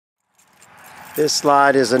This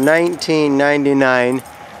lot is a 1999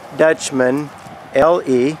 Dutchman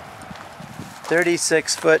LE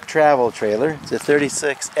 36-foot travel trailer. It's a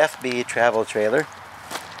 36 FB travel trailer.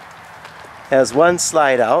 Has one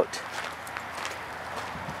slide out.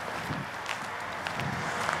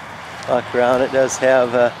 Walk around. It does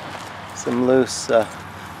have some loose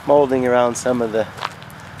molding around some of the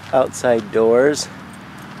outside doors.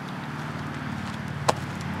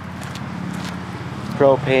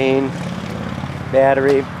 Propane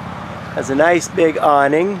battery. Has a nice big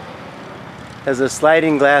awning. Has a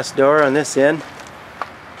sliding glass door on this end.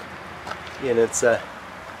 And it's a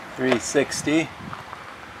 360.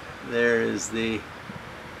 There is the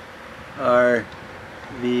RVIA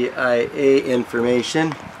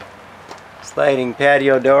information. Sliding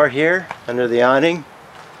patio door here under the awning.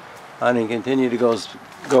 Awning continue to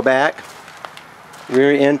go back.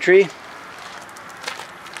 Rear entry.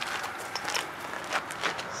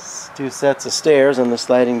 Two sets of stairs on the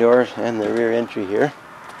sliding door and the rear entry here.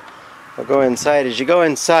 I'll go inside. As you go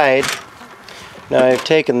inside, now I've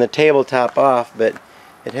taken the tabletop off, but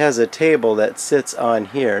it has a table that sits on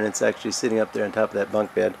here, and it's actually sitting up there on top of that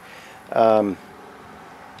bunk bed.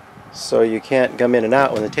 So you can't come in and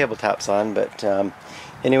out when the tabletop's on, but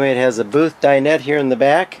anyway, it has a booth dinette here in the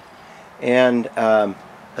back and a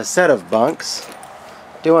set of bunks.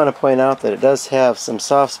 I do want to point out that it does have some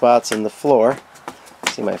soft spots in the floor.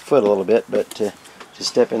 See my foot a little bit, but to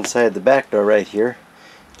step inside the back door right here,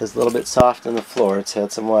 it's a little bit soft on the floor. It's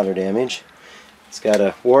had some water damage. It's got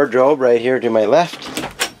a wardrobe right here to my left.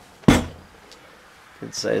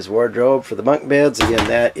 Good size wardrobe for the bunk beds. Again,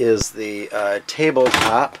 that is the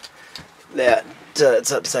tabletop. That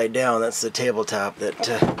it's upside down. That's the tabletop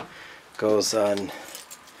that goes on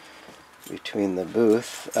between the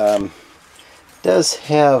booth. Does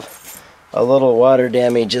have a little water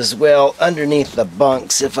damage as well underneath the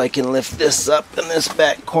bunks. If I can lift this up in this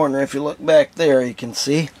back corner, if you look back there, you can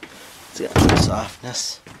see it's got some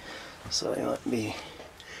softness. So you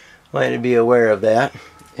want to be aware of that.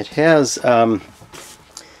 It has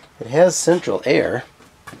central air,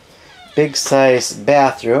 big size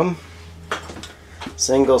bathroom,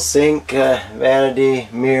 single sink, vanity,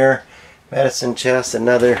 mirror, medicine chest,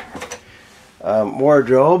 another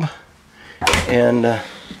wardrobe, and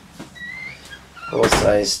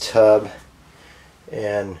full-size tub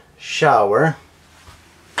and shower.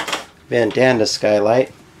 Ventana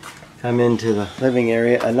skylight. Come into the living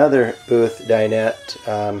area. Another booth dinette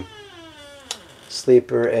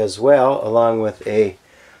sleeper as well, along with a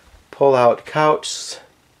pull-out couch,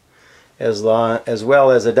 as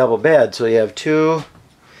well as a double bed. So you have two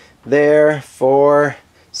there, 4,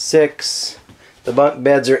 6. The bunk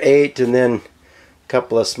beds are 8, and then a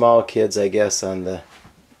couple of small kids, I guess, on the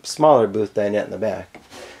smaller booth dinette in the back.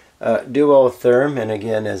 Duotherm, and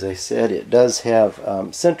again, as I said, it does have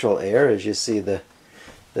central air, as you see the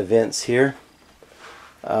vents here.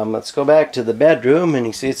 Let's go back to the bedroom, and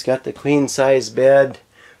you see it's got the queen size bed,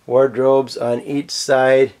 wardrobes on each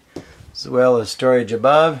side, as well as storage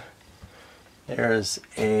above. There's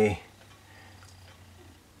a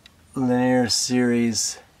linear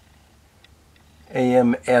series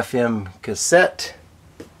AM/FM cassette.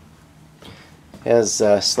 Has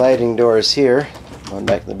sliding doors here. Going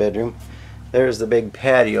back to the bedroom. There's the big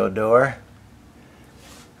patio door.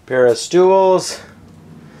 Pair of stools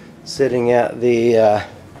sitting at the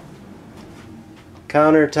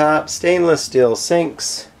countertop. Stainless steel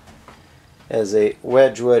sinks. Has a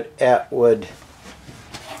Wedgwood Atwood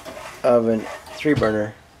oven,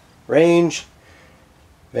 3-burner range.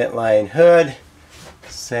 Vent line hood.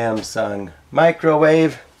 Samsung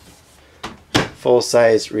microwave.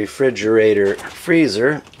 Full-size refrigerator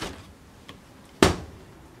freezer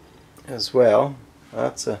as well.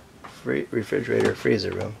 That's a refrigerator freezer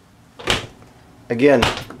room. Again,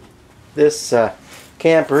 this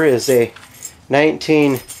camper is a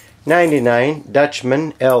 1999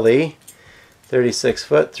 Dutchman LE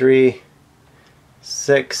 36-foot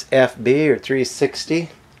 36 FB or 360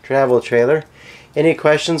 travel trailer. Any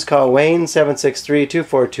questions, call Wayne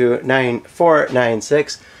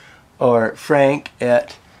 763-242-9496 or Frank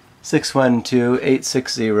at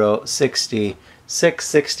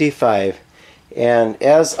 612-860-6665. And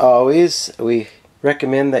as always, we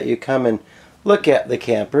recommend that you come and look at the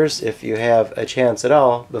campers if you have a chance at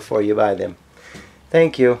all before you buy them.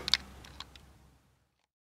 Thank you.